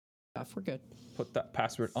Yeah, we're good. Put that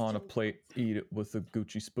password on a plate, eat it with a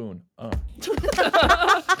Gucci spoon. I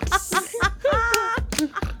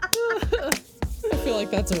feel like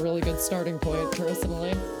that's a really good starting point,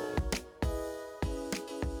 personally.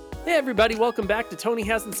 Hey everybody, welcome back to Tony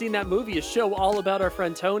Hasn't Seen That Movie, a show all about our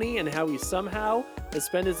friend Tony and how he somehow has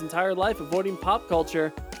spent his entire life avoiding pop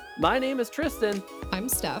culture. My name is Tristan. I'm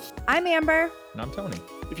Steph. I'm Amber. And I'm Tony.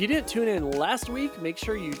 If you didn't tune in last week, make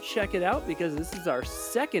sure you check it out because this is our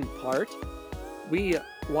second part. We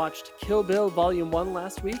watched Kill Bill Volume 1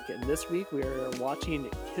 last week, and this week we are watching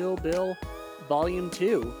Kill Bill Volume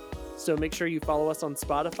 2. So make sure you follow us on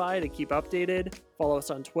Spotify to keep updated. Follow us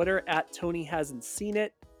on Twitter at Tony Hasn't Seen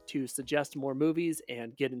It to suggest more movies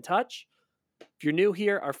and get in touch. If you're new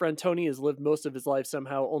here, our friend Tony has lived most of his life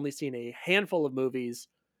somehow only seen a handful of movies,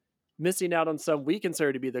 missing out on some we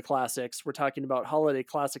consider to be the classics. We're talking about holiday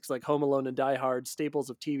classics like Home Alone and Die Hard, staples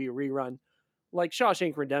of TV rerun like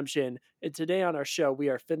Shawshank Redemption. And today on our show, we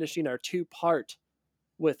are finishing our two-part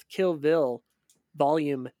with Kill Bill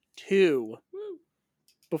Volume 2.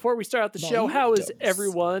 Before we start out the show, how is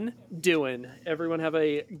everyone doing? Everyone have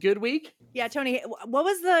a good week? Yeah, Tony, what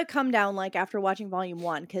was the come down like after watching Volume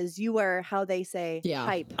 1? Because you were, how they say,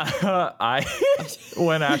 hype.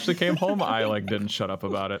 When Ashley came home, I didn't shut up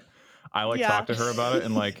about it. I talked to her about it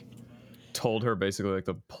and told her basically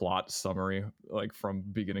the plot summary from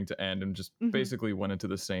beginning to end, and just basically went into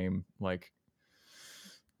the same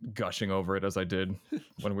gushing over it as I did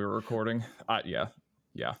when we were recording. Yeah.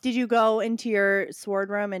 Did you go into your sword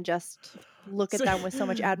room and just look at them with so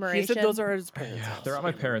much admiration? He said those are his parents. Yeah, they're at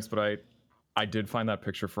my parents, but I did find that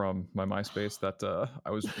picture from my MySpace that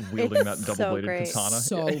I was wielding that double-bladed katana.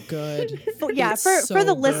 So good. Yeah, for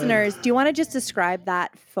the listeners, do you want to just describe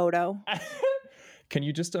that photo? Can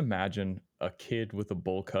you just imagine a kid with a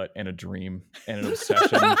bowl cut and a dream and an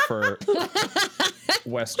obsession for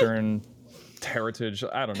Western heritage?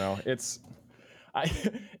 I don't know. It's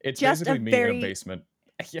just basically me in a basement.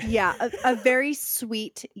 Yeah, a very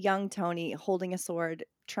sweet young Tony holding a sword,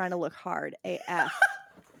 trying to look hard AF.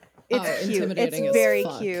 It's cute. It's very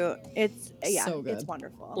cute. It's so good. It's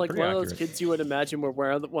wonderful. Like one of those kids you would imagine were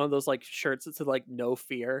wearing one of those shirts that said no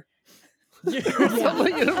fear. Yeah.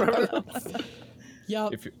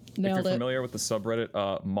 Yep. If you're familiar with the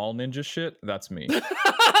subreddit Mall Ninja shit, that's me. That's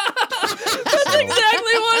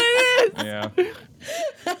exactly what it is. Yeah.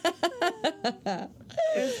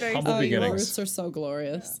 It was very humble beginnings. Your roots are so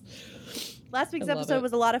glorious. Last week's episode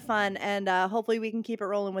was a lot of fun, and hopefully we can keep it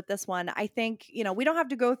rolling with this one. I think, we don't have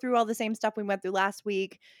to go through all the same stuff we went through last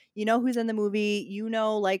week. You know who's in the movie. You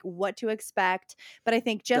know, what to expect. But I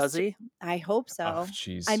think Does he? I hope so. Oh,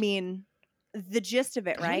 jeez. I mean, the gist of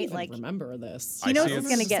it, right? I don't even remember this. You know it's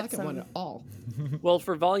going to get the second one at all. Well,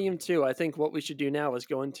 for Volume 2, I think what we should do now is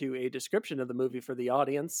go into a description of the movie for the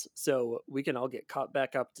audience so we can all get caught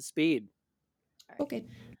back up to speed. Okay.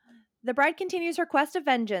 The bride continues her quest of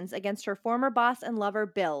vengeance against her former boss and lover,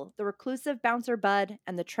 Bill, the reclusive bouncer Bud,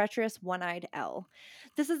 and the treacherous one-eyed Elle.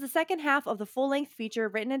 This is the second half of the full-length feature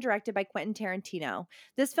written and directed by Quentin Tarantino.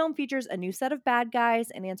 This film features a new set of bad guys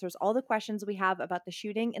and answers all the questions we have about the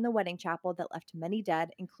shooting in the wedding chapel that left many dead,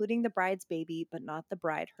 including the bride's baby, but not the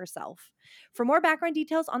bride herself. For more background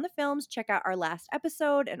details on the films, check out our last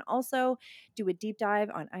episode, and also do a deep dive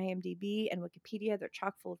on IMDb and Wikipedia. They're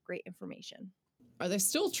chock full of great information. Are they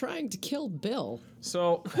still trying to kill Bill?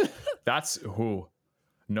 So that's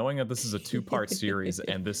knowing that this is a two-part series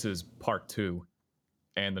and this is part 2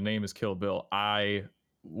 and the name is Kill Bill,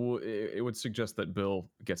 it would suggest that Bill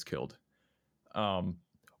gets killed.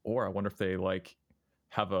 Or I wonder if they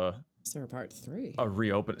have is there a part 3? A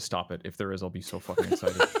reopen. Stop it. If there is, I'll be so fucking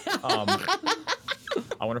excited. I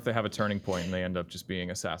wonder if they have a turning point and they end up just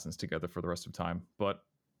being assassins together for the rest of time. But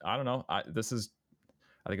I don't know.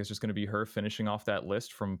 I think it's just going to be her finishing off that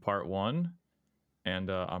list from part 1.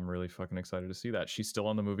 And I'm really fucking excited to see that. She's still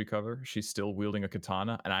on the movie cover. She's still wielding a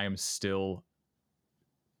katana. And I am still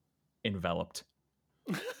enveloped.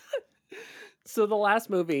 So the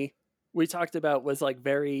last movie we talked about was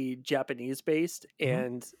very Japanese based.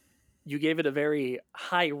 And you gave it a very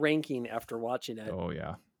high ranking after watching it. Oh,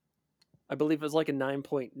 yeah. I believe it was a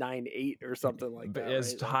 9.98 or something like that.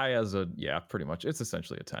 As right? high as pretty much. It's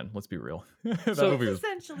essentially a 10. Let's be real.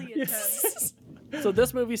 Essentially a 10. So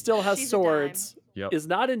this movie still has swords. Yep. Is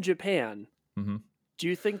not in Japan. Mm-hmm. Do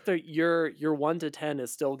you think that your 1 to 10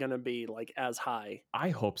 is still going to be as high?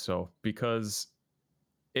 I hope so, because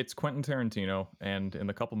it's Quentin Tarantino, and in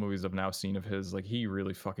the couple movies I've now seen of his, he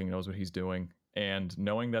really fucking knows what he's doing. And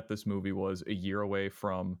knowing that this movie was a year away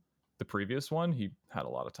from the previous one, he had a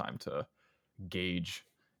lot of time to gauge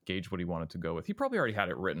what he wanted to go with. He probably already had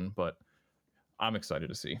it written, but I'm excited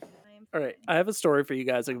to see. All right, I have a story for you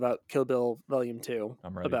guys about Kill Bill Volume 2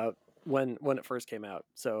 I'm ready. about when it first came out.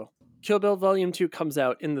 So, Kill Bill Volume 2 comes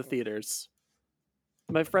out in the theaters.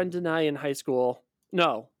 My friend and I in high school,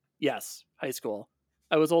 high school.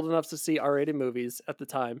 I was old enough to see R-rated movies at the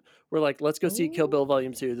time. We're like, let's go see Kill Bill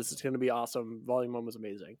Volume 2. This is going to be awesome. Volume 1 was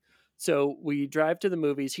amazing. So we drive to the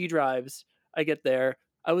movies. He drives. I get there.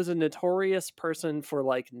 I was a notorious person for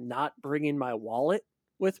like not bringing my wallet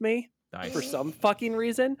with me Nice. for some fucking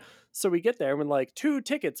reason. So we get there and we're like, 2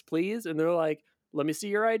 tickets, please. And they're like, let me see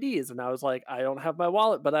your IDs. And I was like, I don't have my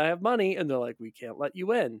wallet, but I have money. And they're like, we can't let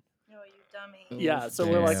you in. Oh, you dummy. Yeah, so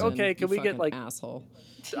we're like, Damn. okay, can we get like asshole?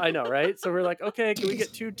 I know, right? So we're like, okay, can we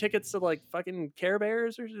get 2 tickets to like fucking Care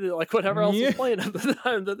Bears or like whatever else Yeah. was playing at the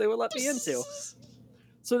time that they would let me into?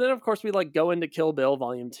 So then, of course, we like go into Kill Bill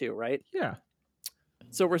Volume 2, right? Yeah.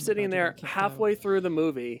 So we're I'm sitting about to there get kicked halfway through the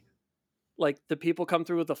movie. Like the people come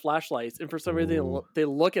through with the flashlights, and for some reason Ooh. they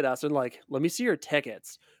look at us and like, let me see your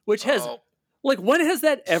tickets, which has like, when has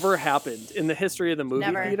that ever happened in the history of the movie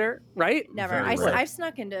Never. theater? Right? Never. Very rare. I've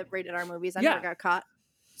snuck into rated R movies. I Yeah. never got caught.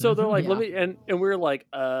 So they're like, Yeah. let me, and we're like,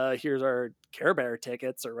 here's our Care Bear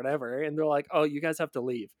tickets or whatever. And they're like, oh, you guys have to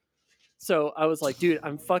leave. So I was like, dude,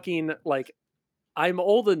 I'm fucking like, I'm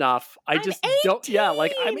old enough. I I'm just don't,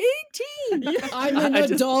 like, I'm 18. I'm an I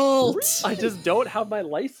just- adult. I just don't have my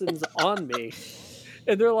license on me.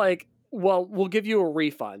 And they're like, well, we'll give you a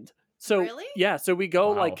refund. So Really? yeah, so we go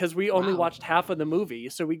like, Wow. because we only Wow. watched half of the movie.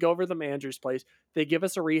 So we go over to the manager's place. They give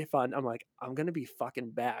us a refund. I'm like, I'm going to be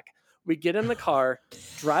fucking back. We get in the car,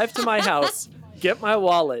 drive to my house, get my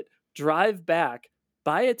wallet, drive back,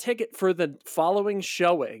 buy a ticket for the following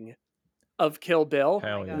showing of Kill Bill,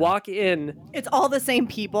 Hell yeah. walk in. It's all the same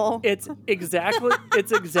people. It's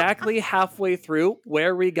exactly halfway through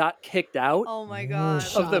where we got kicked out Oh my god.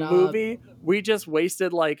 Shut of the up. movie. We just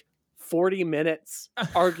wasted like 40 minutes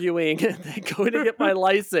arguing and then going to get my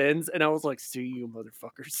license. And I was like, see you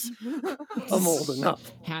motherfuckers. I'm old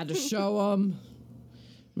enough. Had to show them.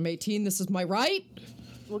 I'm 18. This is my right.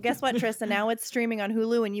 Well, guess what, Tristan? Now it's streaming on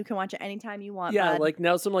Hulu, and you can watch it anytime you want. Yeah, bud. like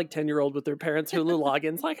now some like 10-year-old with their parents' Hulu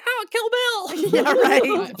logins like, how Kill Bill? yeah,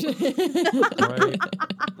 right. Right.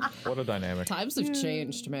 What a dynamic. Times have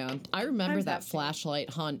changed, man. I remember Times that have changed. flashlight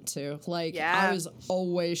hunt too. Like, Yeah. I was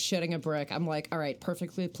always shitting a brick. I'm like, all right,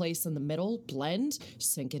 perfectly placed in the middle, blend,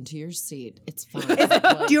 sink into your seat. It's fine.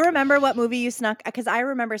 Like, Do you remember what movie you snuck? Because I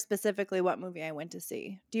remember specifically what movie I went to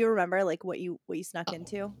see. Do you remember like what you snuck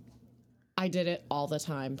into? I did it all the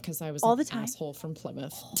time because I was All an the time? asshole from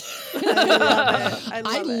Plymouth. I love it. I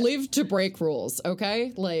love I it. live to break rules,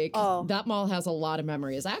 okay? Like, Oh. that mall has a lot of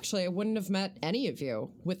memories. Actually, I wouldn't have met any of you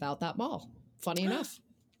without that mall. Funny enough.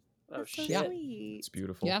 Oh That's so shit. Yeah. sweet. It's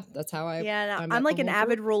beautiful. Yeah, that's how I. Yeah, I no, met I'm like the an whole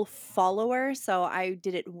avid group. rule follower, so I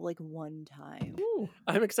did it like one time.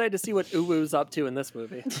 I'm excited to see what Uwu's up to in this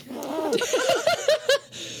movie.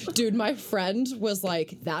 Dude, my friend was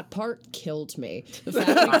like, that part killed me. The fact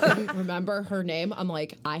that I couldn't remember her name, I'm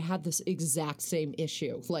like, I had this exact same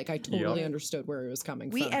issue. Like, I totally Yep. understood where he was coming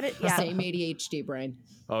We from. edit, yeah, Same ADHD brain.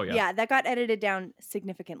 Oh yeah. yeah, that got edited down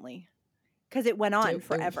significantly because it went on Dude,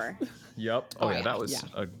 forever. Yep. Oh, Oh, yeah, yeah, that was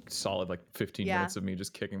yeah. a solid like 15 Yeah. minutes of me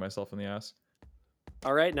just kicking myself in the ass.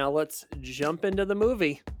 All right, now let's jump into the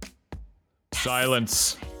movie.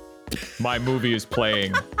 Silence. My movie is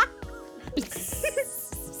playing. He's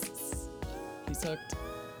hooked.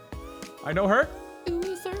 I know her.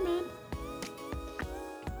 Ooh, Thurman.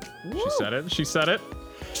 She said it. She said it.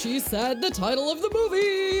 She said the title of the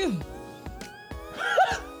movie.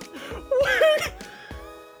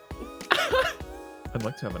 I'd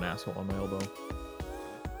like to have an asshole on my elbow.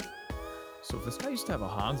 So if this guy used to have a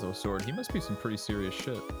Hanzo sword, he must be some pretty serious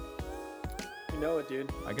shit. You know it,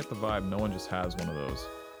 dude. I get the vibe no one just has one of those.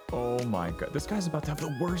 Oh my god. This guy's about to have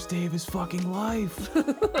the worst day of his fucking life.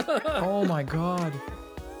 Oh my god.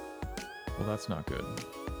 Well, that's not good.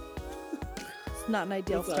 It's not an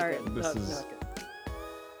ideal It's not start. good. This Not- is- not good.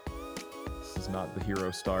 This is not the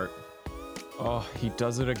hero start. Oh, he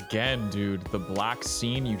does it again, dude. The black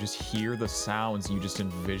scene, you just hear the sounds, you just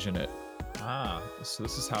envision it. Ah, so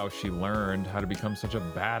this is how she learned how to become such a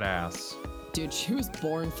badass. Dude, she was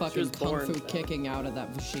born fucking was kung born fu that. kicking out of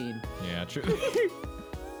that machine. Yeah, true.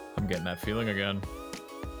 I'm getting that feeling again.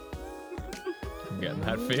 I'm getting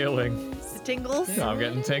that feeling. The tingles. Yeah. I'm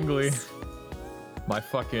getting tingly. My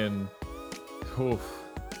fucking oof.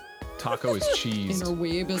 Taco is cheesed. Inner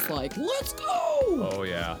weeb is like, let's go! Oh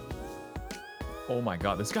yeah. Oh my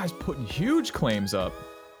god, this guy's putting huge claims up.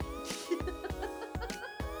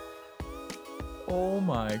 Oh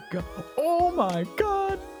my god. Oh my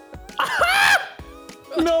god.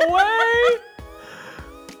 No way!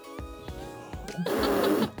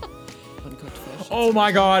 Oh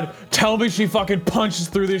my god. Tell me she fucking punches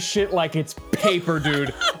through this shit like it's paper,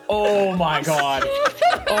 dude. Oh my god.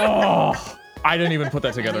 Oh. I didn't even put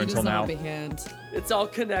that together I need a until now. zombie hand. It's all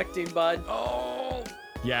connecting, bud. Oh.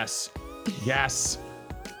 Yes. Yes.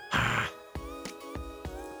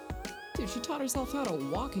 Dude, she taught herself how to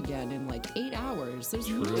walk again in like 8 hours. There's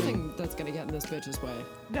True. nothing that's gonna get in this bitch's way.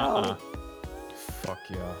 No. Fuck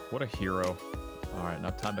yeah. What a hero. All right, now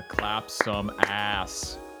time to clap some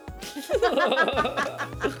ass.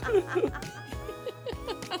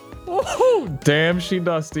 Oh, damn, she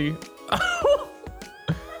dusty.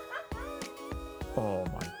 Oh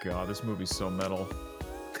my god, this movie's so metal.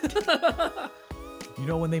 You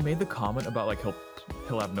know, when they made the comment about like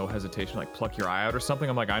he'll have no hesitation, like pluck your eye out or something,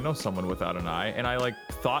 I'm like, I know someone without an eye. And I like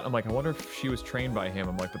thought, I'm like, I wonder if she was trained by him.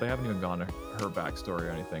 I'm like, but they haven't even gone to her backstory or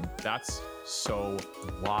anything. That's so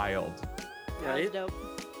wild. That was Right? dope.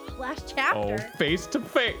 Last Oh, chapter. face to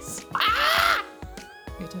face.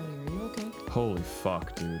 Hey, Tony, are you okay? Holy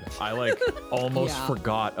fuck, dude. I like almost Yeah.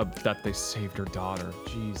 forgot that they saved her daughter.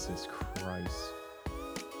 Jesus Christ.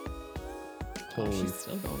 Oh, Holy she's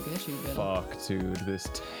still gonna get you, Bill. fuck, dude. This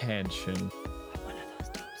tension. One of those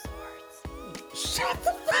dope swords. Shut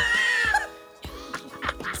the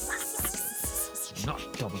Not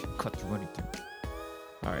double cut through anything.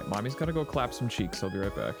 All right, mommy's gotta go clap some cheeks. I'll be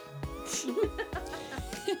right back.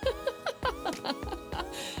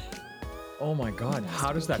 Oh my god, Nice,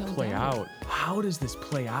 how does go that kill play Daddy. out? How does this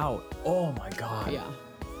play out? Oh my god. Yeah.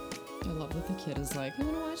 I love that the kid is like, I'm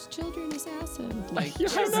gonna watch Children Assassin. Like, Yeah,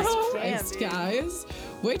 I Jesus know. Christ, Damn, dude. guys.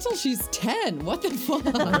 Wait till she's 10. What the fuck?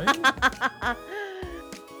 Right?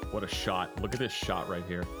 What a shot. Look at this shot right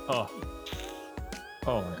here. Oh.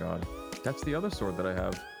 Oh my god. That's the other sword that I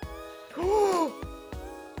have.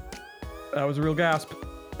 That was a real gasp.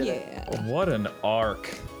 Yeah. What an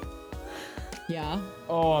arc. Yeah.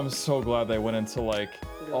 Oh, I'm so glad they went into like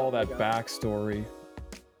Yeah, all oh my that God. backstory.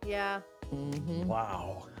 Yeah. Mm-hmm.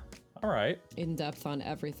 Wow. All right. In depth on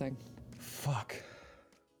everything. Fuck.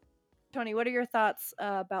 Tony, what are your thoughts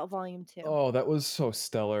about Volume 2? Oh, that was so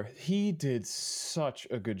stellar. He did such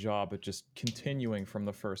a good job at just continuing from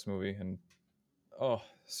the first movie, and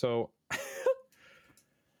so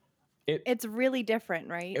It's really different,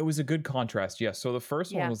 right? it was a good contrast. Yes. So the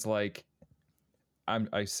first Yeah. one was like,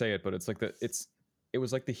 I say it, but it's like it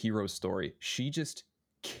was like the hero's story. She just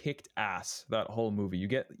kicked ass that whole movie. You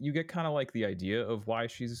get kind of like the idea of why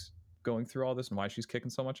she's going through all this and why she's kicking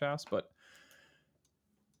so much ass, but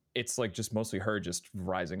it's like just mostly her just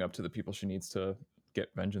rising up to the people she needs to get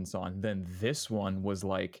vengeance on. Then this one was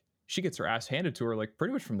like she gets her ass handed to her like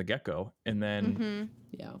pretty much from the get-go, and then Mm-hmm.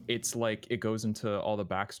 Yeah. it's like it goes into all the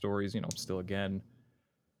backstories, still again.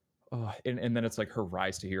 Oh, and then it's like her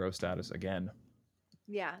rise to hero status again.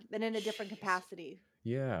 Yeah, and in a different Jeez. capacity.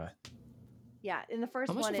 Yeah. Yeah, in the first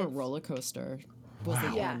How much one, of a it's... roller coaster was Wow.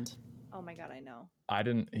 the Yeah. end? Oh my god, I know. I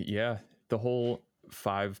didn't. Yeah, the whole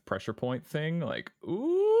 5 pressure point thing. Like,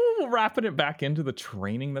 ooh, wrapping it back into the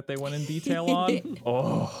training that they went in detail on.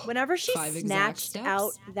 Oh, Whenever she 5 exact snatched steps.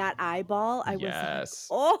 out that eyeball, I was like, yes.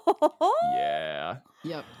 oh. Yeah.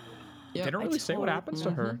 Yep. They don't I really say what totally- happens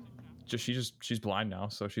to her. She's blind now,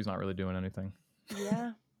 so she's not really doing anything.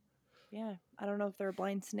 Yeah. Yeah. I don't know if they're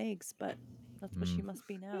blind snakes, but that's what she must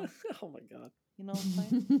be now. Oh my god. You know what I'm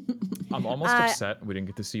saying? I'm almost Uh, upset we didn't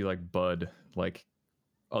get to see like Bud, like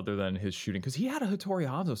other than his shooting, because he had a Hattori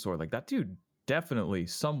Hanzo sword. Like that dude definitely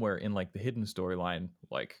somewhere in like the hidden storyline,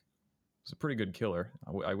 like was a pretty good killer.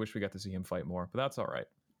 I wish we got to see him fight more, but that's all right.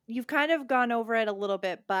 You've kind of gone over it a little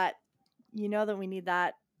bit, but you know that we need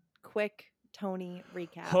that quick Tony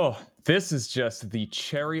recap. Oh, this is just the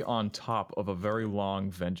cherry on top of a very long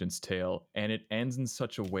vengeance tale, and it ends in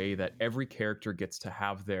such a way that every character gets to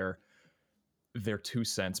have their 2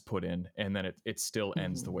 cents put in, and then it still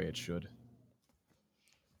ends the way it should.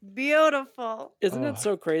 Beautiful. Isn't Ugh. it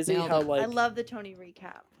so crazy Nailed how it. like I love the Tony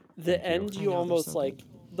recap. the Thank you. end I you know, they're almost so like good.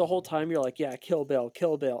 the whole time you're like, yeah, Kill Bill,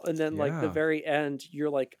 and then like the Yeah. very end you're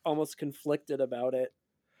like almost conflicted about it.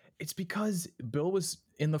 It's because Bill was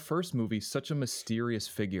in the first movie such a mysterious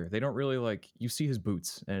figure. They don't really like, you see his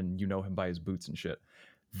boots and you know him by his boots and shit.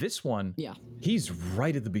 This one, Yeah. he's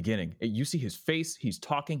right at the beginning. You see his face, he's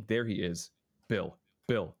talking, there he is. Bill.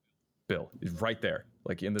 He's right there,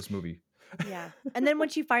 like in this movie. Yeah. And then when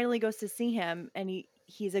she finally goes to see him and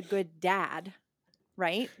he's a good dad,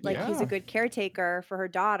 right? Like he's Yeah. a good caretaker for her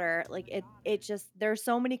daughter. Like it just there's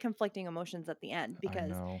so many conflicting emotions at the end I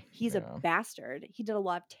because know, he's yeah. a bastard. He did a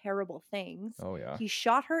lot of terrible things. Oh yeah. He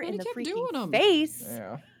shot her But in he the kept freaking doing 'em. face.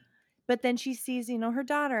 Yeah. but then she sees, her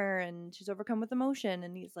daughter, and she's overcome with emotion,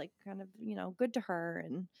 and he's like kind of, good to her.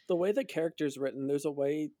 And The way the character's written, there's a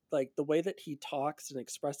way, like the way that he talks and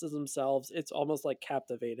expresses himself, it's almost like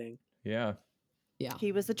captivating. Yeah, Yeah.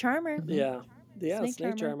 he was the charmer. Yeah. Yeah, Snake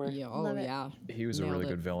Snake charmer. Charmer. Yeah. Oh, Love it. yeah. he was a Nailed really it.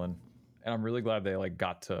 good villain, and I'm really glad they like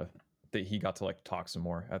that he got to like talk some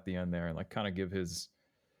more at the end there and like kind of give his,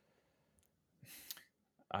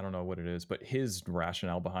 I don't know what it is, but his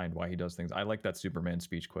rationale behind why he does things. I like that Superman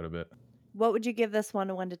speech quite a bit. What would you give this one,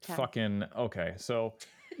 a 1 to 10? Fucking okay, so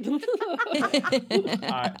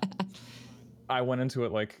I went into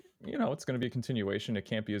it like, it's going to be a continuation. It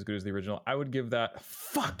can't be as good as the original. I would give that a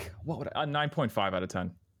 9.5 out of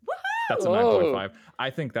 10. That's a Whoa. 9.5. I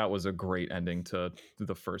think that was a great ending to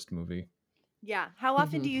the first movie. Yeah. How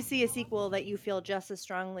often do you see a sequel that you feel just as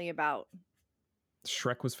strongly about?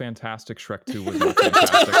 Shrek was fantastic. Shrek 2 was not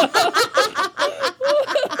fantastic.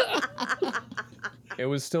 It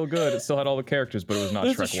was still good. It still had all the characters, but it was not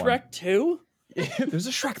There's Shrek a 1. Shrek 2? There's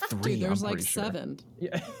a Shrek 3. Dude, there's I'm like pretty sure. 7.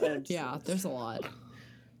 Yeah. Yeah, there's a lot.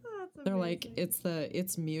 They're like,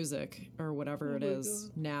 it's music or whatever it is.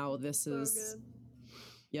 Now this is.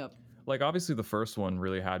 Yep. Like obviously the first one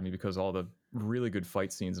really had me because all the really good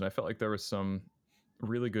fight scenes, and I felt like there was some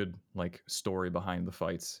really good like story behind the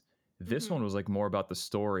fights. This one was like more about the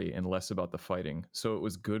story and less about the fighting, so it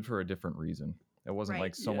was good for a different reason. It wasn't Right.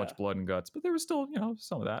 like so Yeah. much blood and guts, but there was still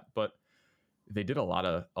some of that. But they did a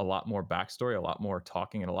lot more backstory, a lot more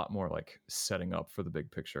talking, and a lot more like setting up for the big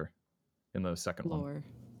picture in the second one. Lore.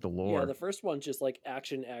 The lore. Yeah, the first one's just like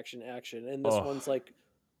action, action, action. And this Ugh. one's like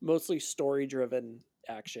mostly story driven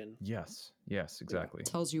action. Yes, exactly.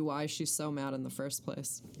 Tells you why she's so mad in the first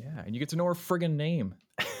place. Yeah, and you get to know her friggin' name.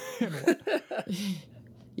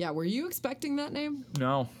 Yeah, were you expecting that name?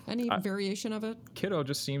 No, Any variation of it? Kiddo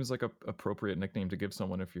just seems like a appropriate nickname to give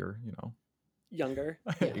someone if you're, Younger.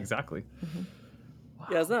 Yeah. exactly. Wow.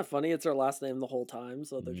 Yeah, isn't that funny? It's her last name the whole time,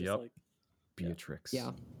 so they're just Yep. like Beatrix.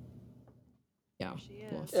 Yeah. Yeah. She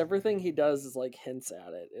is. Woof. everything he does is like hints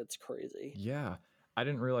at it. It's crazy. Yeah. I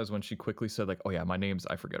didn't realize when she quickly said like, "Oh yeah, my name's,"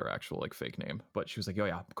 I forget her actual like fake name, but she was like, "Oh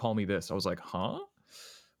yeah, call me this." I was like, "Huh?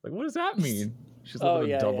 Like what does that mean?" She's Oh,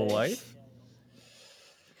 living yeah, a double yeah, yeah. life.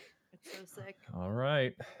 It's so sick. All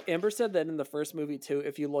right. Amber said that in the first movie too,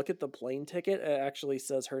 if you look at the plane ticket, it actually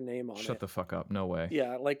says her name on Shut it. the fuck up. No way.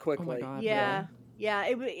 Yeah, like Oh quickly. my god. Yeah. Yeah.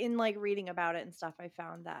 In like reading about it and stuff, I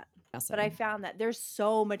found that. Yes, But I found that there's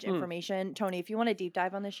so much information. Tony, if you want to deep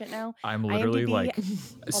dive on this shit now, I'm literally IMDb like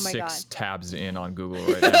Oh my 6 God. tabs in on Google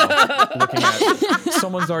right now. Looking at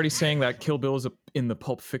someone's already saying that Kill Bill is in the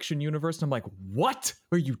Pulp Fiction universe, and I'm like, what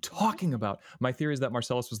are you talking about? My theory is that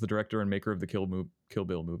Marcellus was the director and maker of the Kill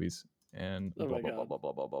Bill movies, and Oh blah my blah, blah God.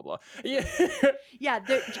 blah blah blah blah blah. Yeah. yeah,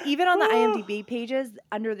 even on the IMDb pages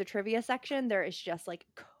under the trivia section, there is just like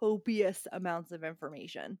copious amounts of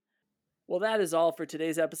information. Well, that is all for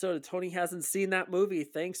today's episode of Tony Hasn't Seen That Movie.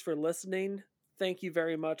 Thanks for listening. Thank you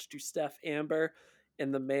very much to Steph Amber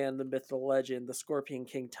and the man, the myth, the legend, the Scorpion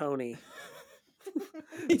King Tony.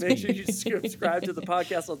 Make sure you subscribe to the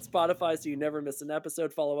podcast on Spotify so you never miss an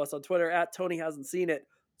episode. Follow us on Twitter at Tony Hasn't Seen It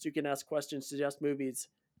so you can ask questions, suggest movies,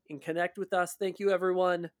 and connect with us. Thank you,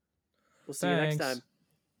 everyone. We'll see you next Thanks. time.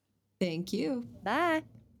 Thank you. Bye.